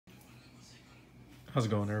How's it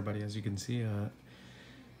going, everybody? As you can see,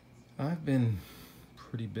 I've been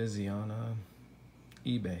pretty busy on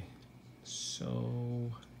eBay. So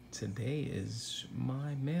today is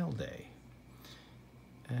my mail day.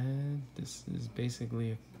 And this is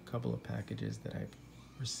basically a couple of packages that I've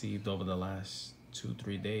received over the last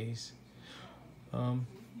 2-3 days.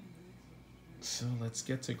 So let's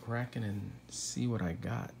get to cracking and see what I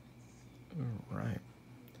got. All right.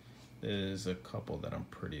 There's a couple that I'm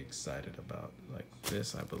pretty excited about. Like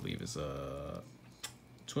this, I believe, is a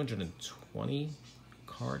 220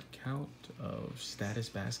 card count of status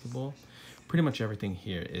basketball. Pretty much everything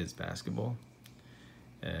here is basketball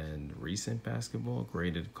and recent basketball,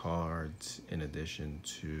 graded cards, in addition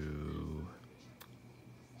to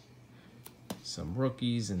some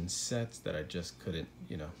rookies and sets that I just couldn't,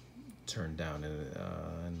 turn down.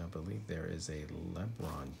 And I believe there is a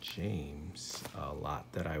LeBron James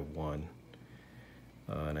lot that I won.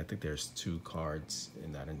 And I think there's 2 cards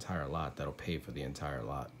in that entire lot that'll pay for the entire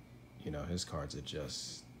lot. His cards are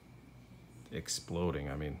just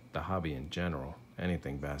exploding. I mean, the hobby in general,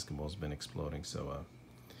 anything basketball's been exploding. So,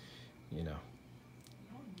 as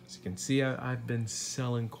you can see, I've been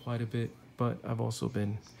selling quite a bit, but I've also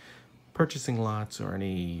been purchasing lots or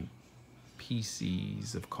any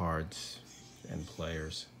PCs of cards and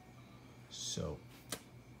players. So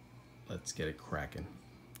let's get it cracking.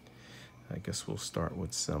 I guess we'll start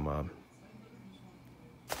with some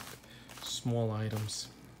small items.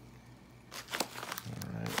 All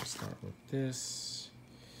right, we'll start with this.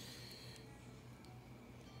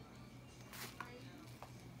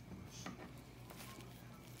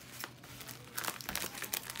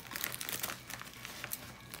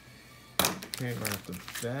 Okay, right off the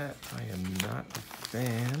bat, I am not a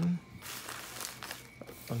fan,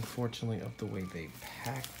 unfortunately, of the way they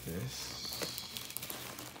pack this.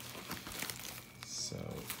 So,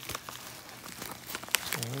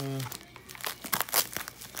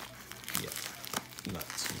 yeah, not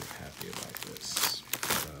too happy about this.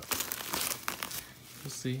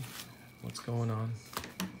 We'll see what's going on.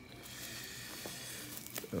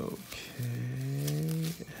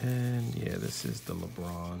 Okay, and yeah, this is the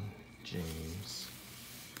LeBron James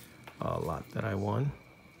lot that I won.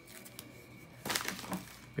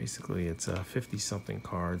 Basically, it's 50-something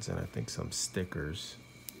cards and I think some stickers,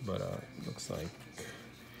 but looks like,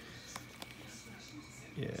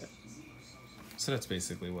 yeah. So that's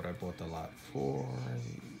basically what I bought the lot for.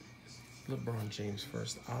 LeBron James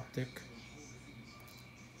first optic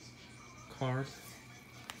card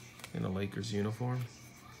in a Lakers uniform.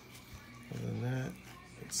 Other than that,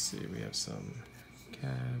 let's see, we have some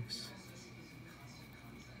Cavs.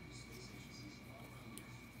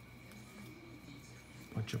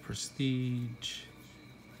 Bunch of prestige.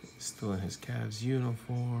 Still in his Cavs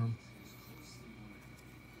uniform.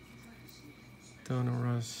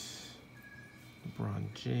 Donruss.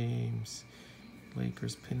 LeBron James.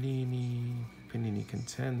 Lakers Panini. Panini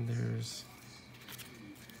Contenders.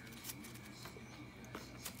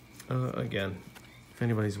 Again, if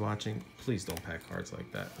anybody's watching, please don't pack cards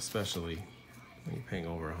like that, especially when you're paying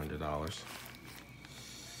over $100.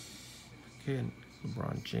 Okay,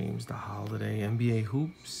 LeBron James, the holiday, NBA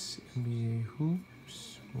hoops,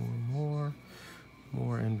 more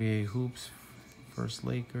NBA hoops. First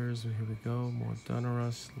Lakers, here we go, more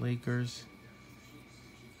Donruss, Lakers.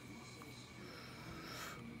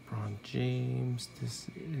 LeBron James, this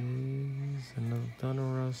is another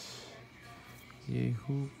Donruss, NBA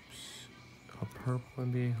hoops, a purple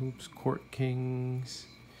NBA hoops, Court Kings,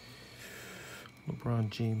 LeBron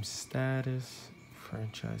James status,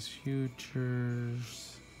 franchise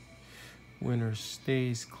futures, winner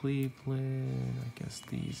stays Cleveland. I guess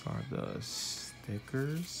these are the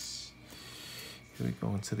stickers. Here we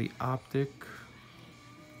go into the optic.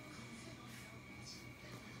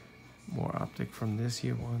 More optic from this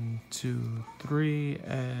year, 1, 2, 3,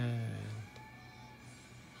 and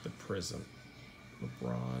the Prism.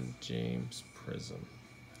 LeBron James Prism.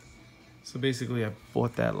 So basically, I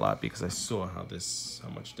bought that lot because I saw how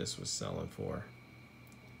much this was selling for.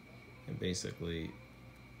 And basically,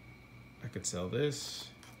 I could sell this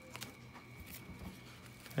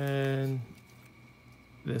and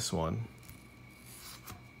this one.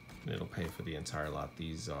 And it'll pay for the entire lot.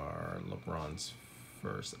 These are LeBron's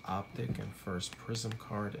first optic and first Prism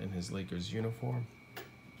card in his Lakers uniform.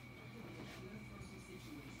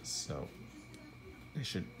 So they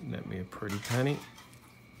should net me a pretty penny.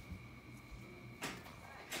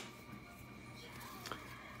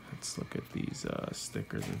 Let's look at these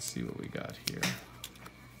stickers and see what we got here.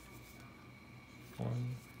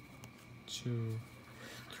 1, 2,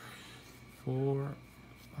 3, 4,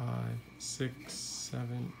 5, 6,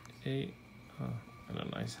 7, 8. And a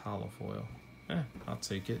nice hollow foil. I'll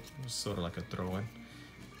take it. It was sort of like a throw-in.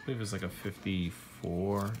 I believe it's like a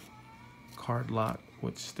 54 card lot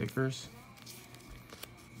with stickers.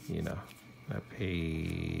 You know, I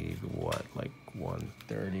paid what, like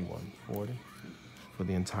 130, 140 for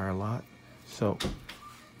the entire lot. So,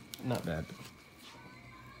 not bad.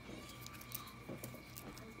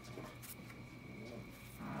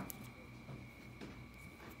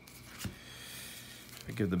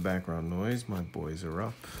 I give the background noise. My boys are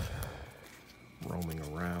up, roaming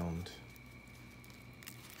around,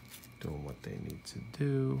 doing what they need to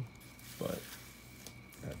do. But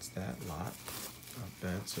that's that lot. Not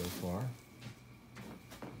bad so far.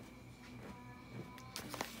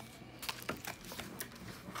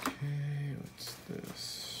 Okay, what's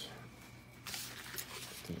this?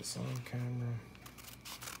 Do this on camera.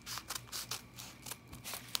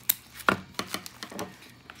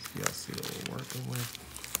 Y'all see what we're working with.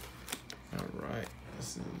 All right,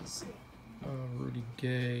 this is Rudy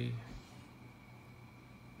Gay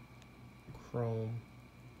Chrome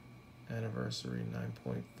Anniversary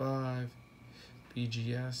 9.5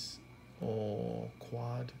 BGS, all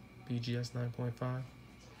quad BGS 9.5.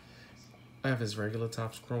 I have his regular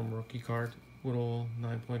Topps Chrome rookie card with all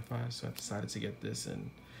 9.5, so I decided to get this and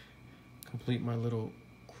complete my little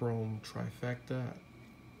Chrome trifecta.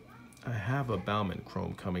 I have a Bauman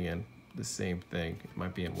Chrome coming in, the same thing. It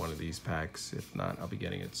might be in one of these packs. If not, I'll be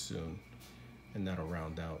getting it soon. And that'll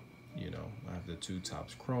round out, you know, I have the 2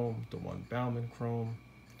 Topps Chrome, the 1 Bauman Chrome.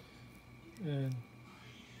 And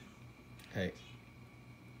hey,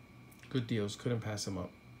 good deals, couldn't pass them up.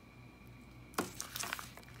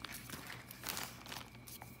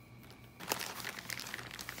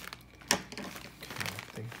 Okay,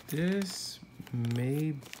 I think this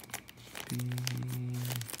may be,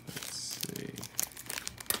 let's see,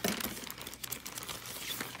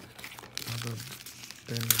 another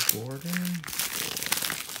Ben Gordon,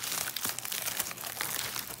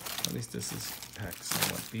 or at least this is packed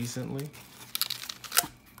somewhat decently.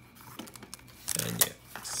 And yeah,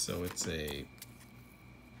 so it's a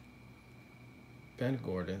Ben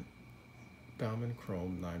Gordon Bauman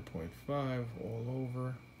Chrome 9.5 all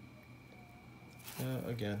over.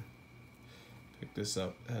 Again, pick this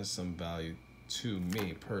up, has some value to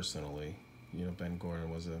me personally. You know, Ben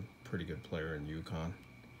Gordon was a pretty good player in UConn.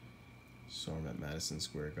 Saw him at Madison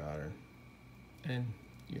Square Garden. And,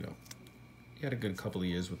 you know, he had a good couple of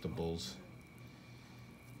years with the Bulls.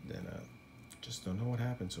 Then just don't know what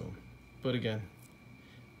happened to him. But again,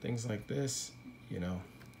 things like this, you know,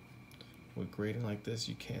 with grading like this,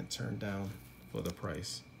 you can't turn down for the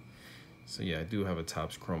price. So yeah, I do have a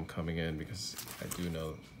Topps Chrome coming in because I do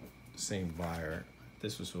know the same buyer.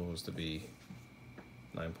 This was supposed to be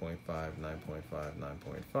 9.5, 9.5,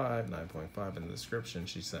 9.5, 9.5. In the description,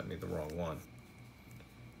 she sent me the wrong one.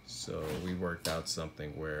 So we worked out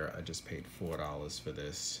something where I just paid $4 for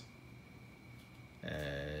this.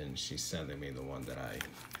 And she's sending me the one that I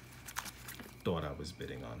thought I was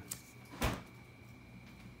bidding on.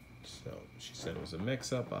 So she said it was a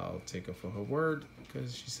mix-up. I'll take her for her word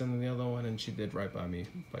because she's sending the other one, and she did right by me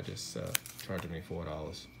by just charging me $4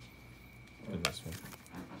 for this one.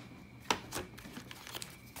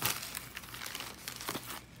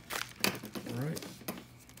 All right,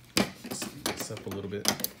 let's speed this up a little bit.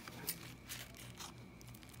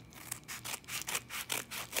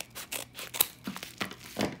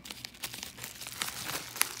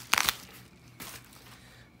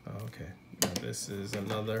 Okay, now this is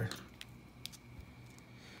another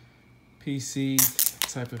PC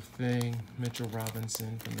type of thing. Mitchell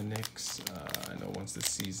Robinson from the Knicks. I know once the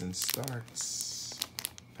season starts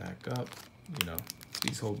back up, you know,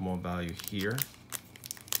 these hold more value here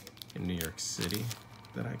in New York City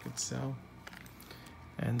that I could sell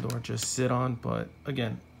and or just sit on. But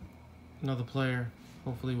again, another player,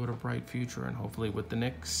 hopefully with a bright future, and hopefully with the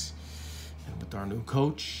Knicks and with our new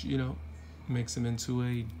coach, you know, makes him into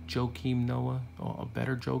a Joakim Noah, or a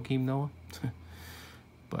better Joakim Noah.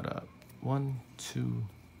 But 1, 2,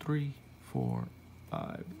 3, 4,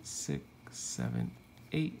 5, 6, 7,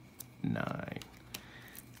 8, 9.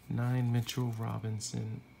 9 Mitchell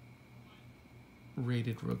Robinson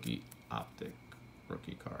rated rookie optic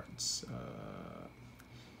rookie cards.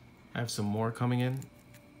 I have some more coming in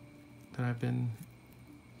that I've been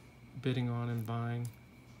bidding on and buying,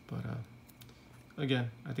 but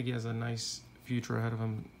again, I think he has a nice future ahead of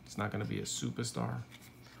him. It's not going to be a superstar,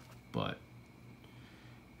 but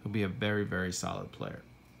he'll be a very, very solid player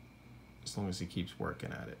as long as he keeps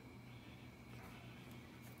working at it.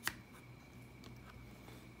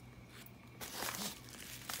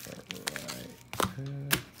 All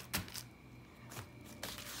right.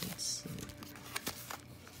 Let's see.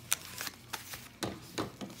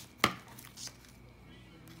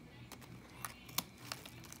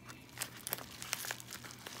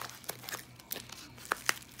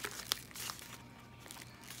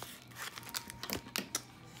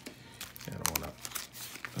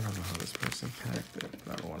 nice and packed there,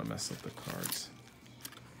 but I don't want to mess up the cards.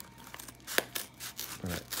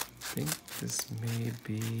 But I think this may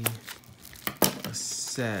be a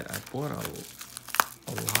set. I bought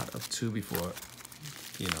a lot of 2 before,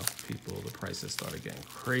 you know, the prices started getting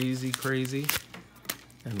crazy,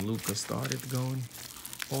 and Luka started going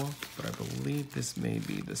off. But I believe this may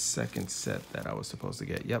be the second set that I was supposed to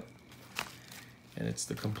get. Yep. And it's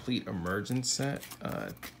the complete emergence set. I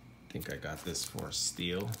think I got this for a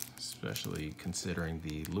steal, especially considering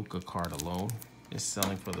the Luka card alone is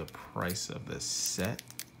selling for the price of the set.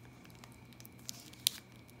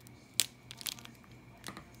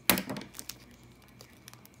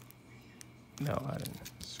 No, I didn't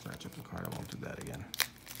scratch up the card. I won't do that again.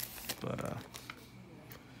 But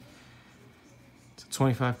it's a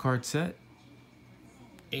 25 card set.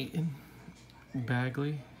 Ayton,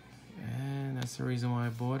 Bagley, and that's the reason why I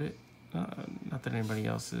bought it. Not that anybody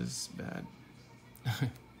else is bad.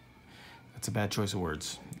 That's a bad choice of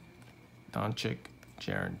words. Doncic,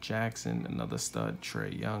 Jaren Jackson, another stud.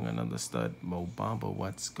 Trae Young, another stud. Mo Bamba,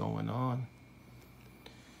 what's going on?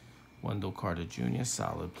 Wendell Carter Jr.,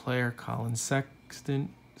 solid player. Colin Sexton,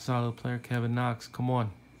 solid player. Kevin Knox, come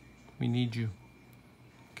on. We need you.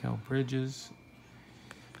 Kel Bridges,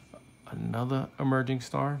 another emerging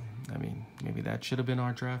star. I mean, maybe that should have been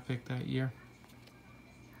our draft pick that year.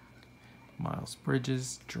 Miles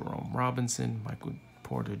Bridges, Jerome Robinson, Michael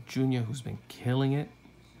Porter Jr., who's been killing it.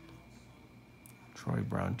 Troy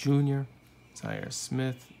Brown Jr., Zaire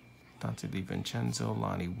Smith, Dante DiVincenzo,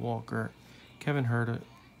 Lonnie Walker, Kevin Huerter,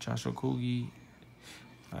 Joshua Okogie,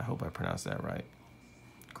 I hope I pronounced that right,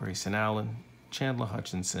 Grayson Allen, Chandler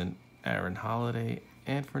Hutchinson, Aaron Holiday,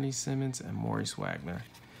 Anthony Simmons, and Maurice Wagner.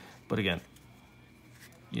 But again,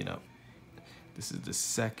 you know, this is the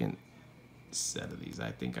second set of these.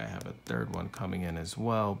 I think I have a third one coming in as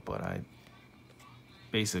well, but I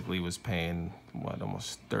basically was paying, what,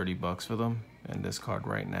 almost 30 bucks for them, and this card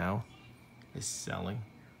right now is selling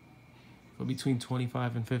for between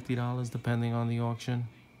 $25 and $50 depending on the auction.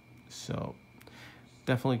 So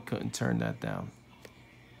definitely couldn't turn that down,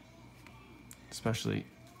 especially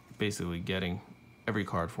basically getting every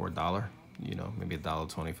card for $1, you know, maybe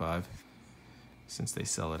 $1.25 since they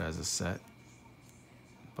sell it as a set.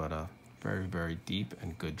 But very deep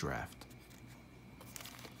and good draft.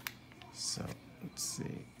 So let's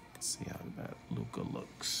see how that Luka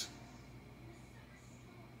looks.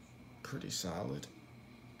 Pretty solid.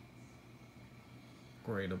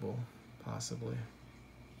 Gradable, possibly.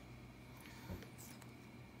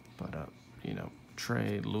 But you know,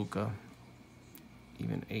 Trae, Luka,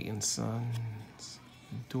 even Ayton's sons,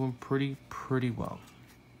 doing pretty well.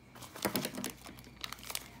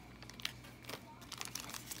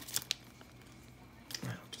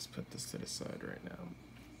 I'll just put this to the side right now.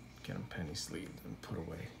 Get them penny sleeved and put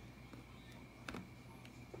away.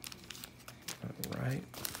 All right.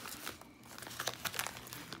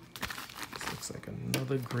 This looks like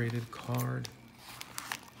another graded card.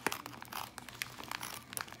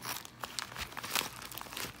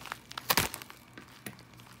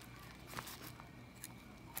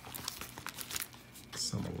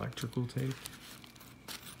 Some electrical tape.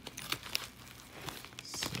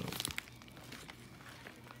 So,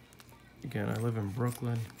 again, I live in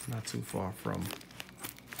Brooklyn, not too far from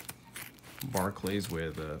Barclays,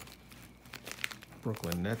 where the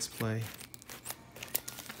Brooklyn Nets play,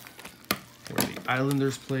 where the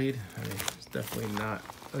Islanders played. I mean, it's definitely not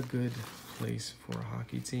a good place for a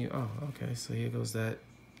hockey team. Oh, okay, so here goes that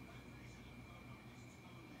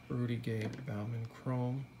Rudy Gay Bauman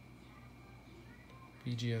Chrome.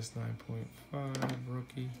 BGS 9.5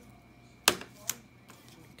 rookie.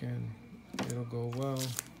 Again, it'll go well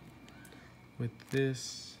with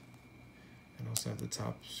this. And also have the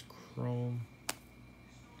Topps Chrome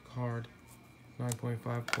card.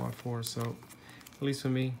 9.5 quad 4. So, at least for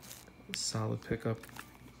me, solid pickup.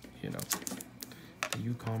 You know, the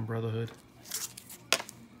Yukon Brotherhood.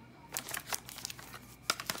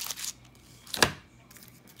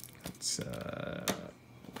 Let's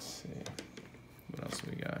see. What else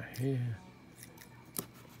we got here?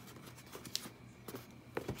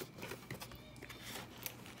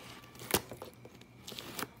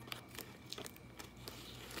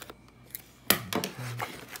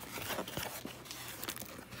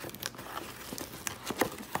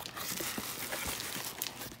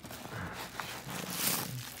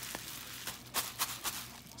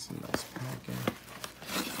 Some nice packing.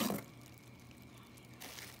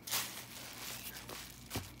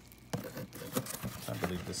 I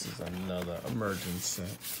believe this is another emergence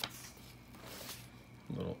set.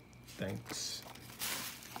 Little thanks.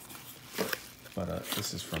 But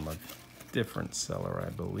this is from a different seller, I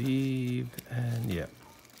believe. And yeah,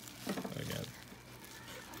 again,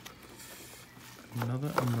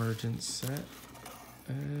 another emergent set.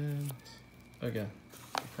 And again,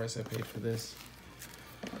 the price I paid for this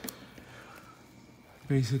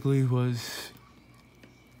basically was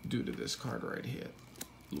due to this card right here,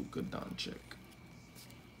 Luka Doncic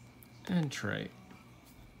and Trey.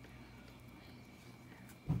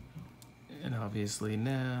 And obviously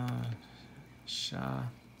now, Shah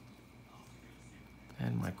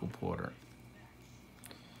and Michael Porter.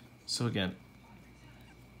 So again,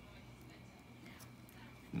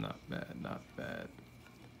 not bad, not bad.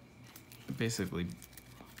 Basically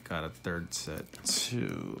got a third set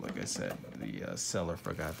too. Like I said, the seller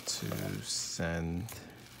forgot to send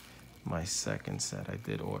my second set. I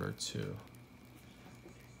did order two.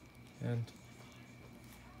 And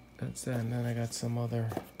that's that. And then I got some other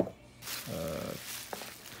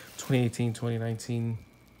 2018, 2019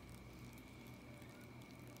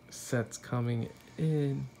 sets coming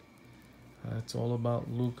in. It's all about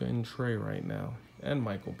Luka and Trey right now. And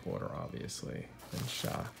Michael Porter, obviously. And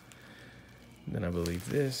Shah. And then I believe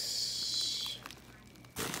this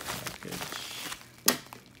package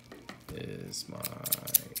is my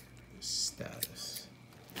status.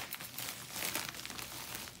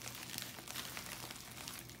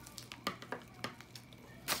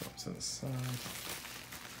 So to the side.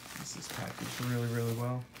 This is packaged really, really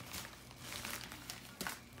well.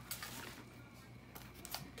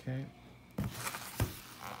 Okay.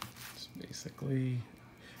 So basically,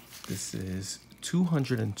 this is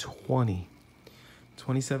 220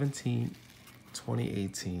 2017,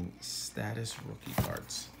 2018 status rookie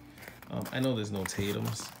cards. I know there's no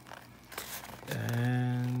Tatums,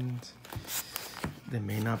 and there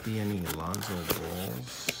may not be any Alonzo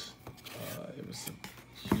Balls. It was a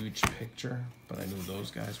huge picture, but I knew those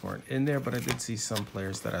guys weren't in there. But I did see some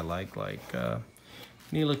players that I like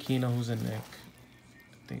Ntilikina, who's a Knick.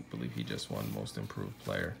 Believe he just won Most Improved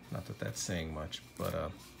Player. Not that that's saying much,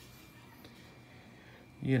 but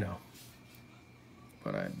you know.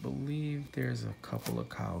 But I believe there's a couple of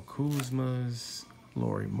Kyle Kuzmas,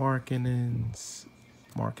 Lauri Markkanens,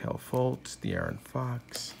 Markelle Fultz, De'Aaron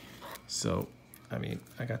Fox. So, I mean,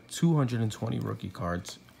 I got 220 rookie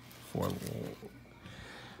cards for,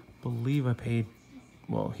 believe I paid,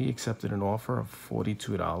 well, he accepted an offer of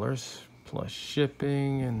 $42 plus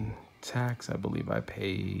shipping and tax. I believe I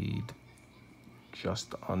paid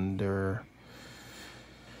just under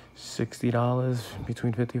 $60,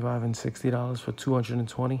 between $55 and $60 for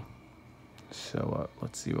 220. So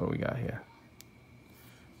let's see what we got here.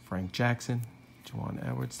 Frank Jackson, Juwan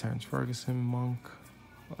Edwards, Terrence Ferguson, Monk.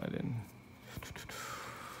 I didn't.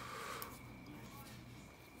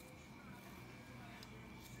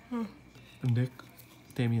 Nick,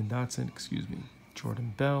 Damian Dotson, excuse me,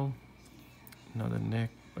 Jordan Bell, another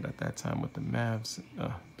Nick, but at that time with the Mavs,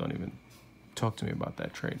 don't even talk to me about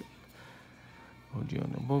that trade. OG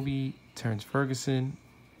Anunoby, Terrence Ferguson,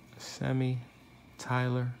 Semi,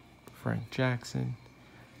 Tyler, Frank Jackson,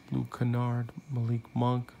 Luke Kennard, Malik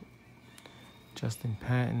Monk, Justin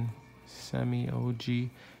Patton, Semi, OG,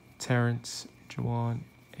 Terrence, Juwan,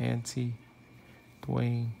 Ante,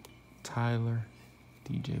 Dwayne, Tyler,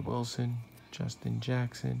 DJ Wilson, Justin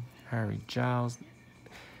Jackson, Harry Giles.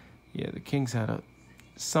 Yeah, the Kings had a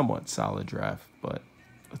somewhat solid draft, but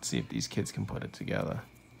let's see if these kids can put it together.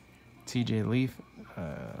 TJ Leaf,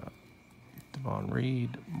 Devon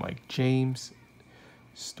Reed, Mike James,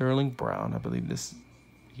 Sterling Brown. I believe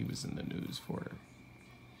he was in the news for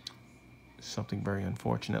something very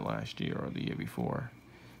unfortunate last year or the year before.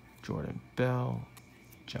 Jordan Bell,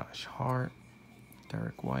 Josh Hart,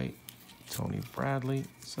 Derek White, Tony Bradley.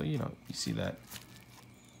 So, you know, you see that.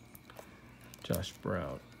 Josh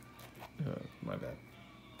Brown. My bad.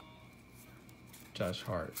 Josh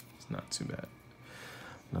Hart. It's not too bad.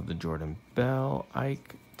 Another Jordan Bell,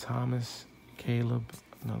 Ike, Thomas, Caleb,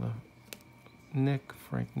 another Nick,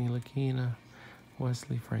 Frank Ntilikina,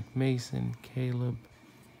 Wesley, Frank Mason, Caleb.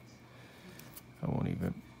 I won't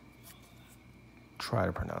even try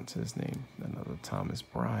to pronounce his name. Another Thomas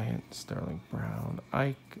Bryant, Sterling Brown,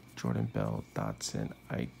 Ike, Jordan Bell, Dotson,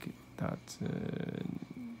 Ike, Dotson.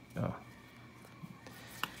 Oh.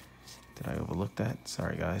 Did I overlook that?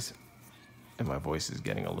 Sorry, guys. And my voice is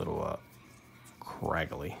getting a little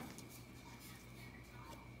craggly.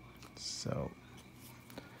 So,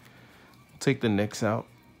 take the Knicks out.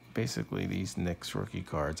 Basically, these Knicks rookie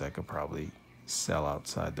cards I could probably sell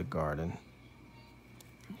outside the Garden,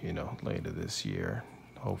 you know, later this year.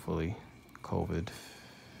 Hopefully, COVID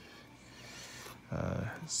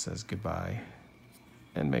says goodbye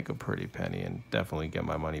and make a pretty penny and definitely get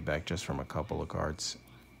my money back just from a couple of cards.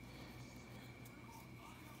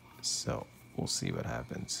 So we'll see what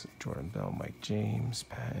happens. Jordan Bell, Mike James,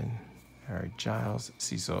 Patton, Harry Giles.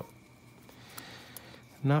 See, so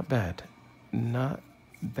not bad. Not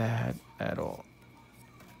bad at all.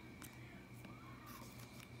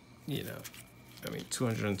 You know, I mean,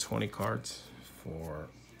 220 cards for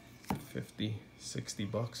 50, 60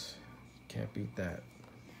 bucks. Can't beat that.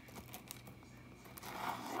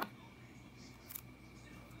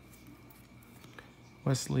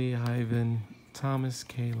 Wesley, Ivan, Thomas,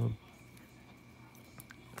 Caleb,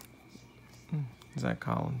 Zach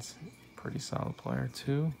Collins, pretty solid player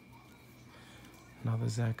too. Another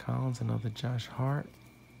Zach Collins, another Josh Hart,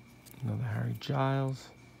 another Harry Giles,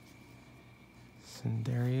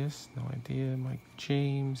 Sindarius, no idea, Mike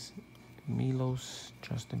James, Milos,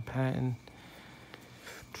 Justin Patton,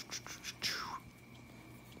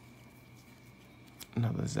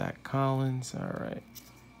 another Zach Collins. All right,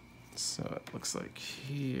 so it looks like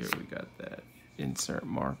here we got that insert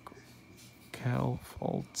mark. Cal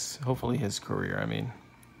Fultz, hopefully his career. I mean,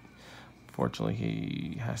 fortunately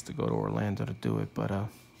he has to go to Orlando to do it, but I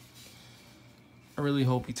really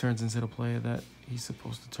hope he turns into the player that he's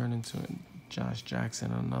supposed to turn into. And Josh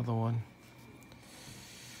Jackson, another one.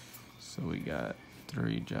 So we got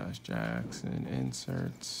 3 Josh Jackson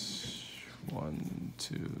inserts. 1,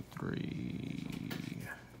 2, 3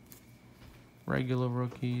 regular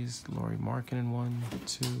rookies. Lauri Markkanen, 1,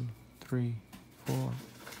 2, 3, 4,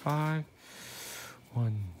 5.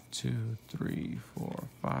 1, 2, 3, 4,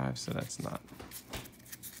 5. So that's not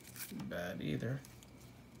bad either.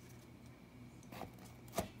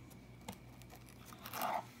 I'm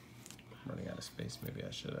running out of space. Maybe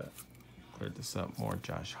I should have cleared this up more.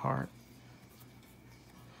 Josh Hart.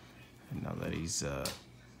 And now that he's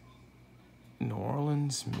New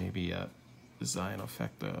Orleans, maybe Zion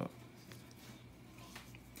effect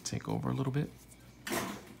take over a little bit.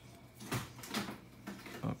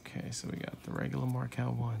 Okay, so we got the regular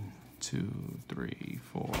Markel. 1, 2, 3,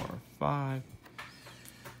 4, 5.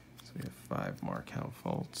 So we have 5 Markel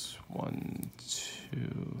Fultz. 1,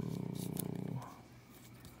 2.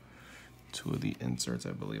 2 of the inserts.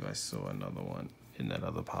 I believe I saw another one in that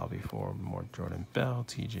other pile before. More Jordan Bell,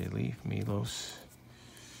 TJ Leaf, Milos.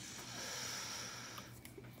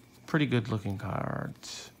 Pretty good looking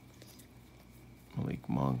cards. Malik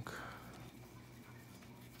Monk.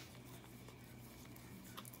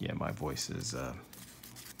 Yeah, my voice is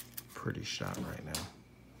pretty shot right now.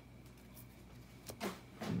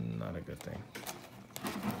 Not a good thing.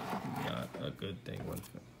 Not a good thing.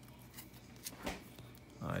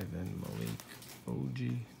 Ivan, Malik, OG,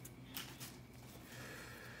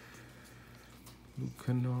 Luke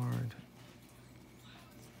Kennard.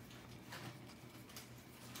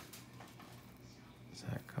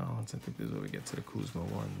 Zach Collins. I think this is where we get to the Kuzma.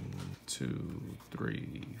 1, 2,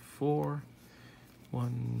 3, 4.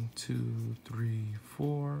 1, 2, 3,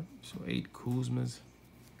 4. So 8 Kuzmas.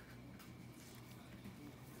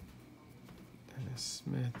 Dennis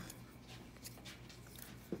Smith.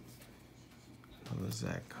 Another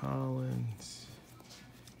Zach Collins.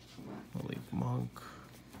 Malik Monk.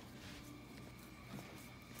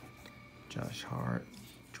 Josh Hart.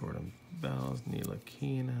 Jordan Bells. Neela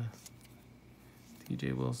Keena.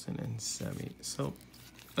 TJ Wilson and Semi. So,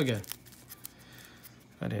 again,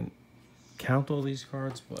 I didn't count all these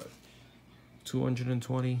cards, but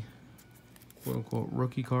 220 quote-unquote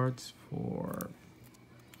rookie cards for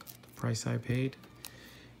the price I paid.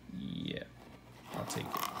 Yeah, I'll take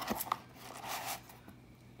it.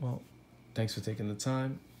 Well, thanks for taking the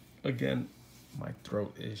time. Again, my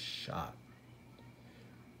throat is shot.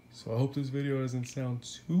 So I hope this video doesn't sound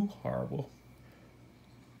too horrible.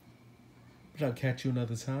 But I'll catch you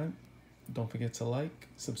another time. Don't forget to like,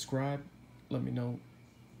 subscribe. Let me know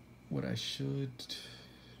what I should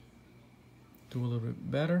do a little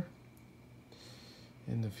bit better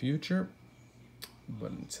in the future.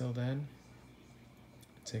 But until then,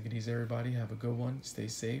 take it easy, everybody. Have a good one. Stay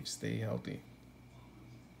safe, stay healthy.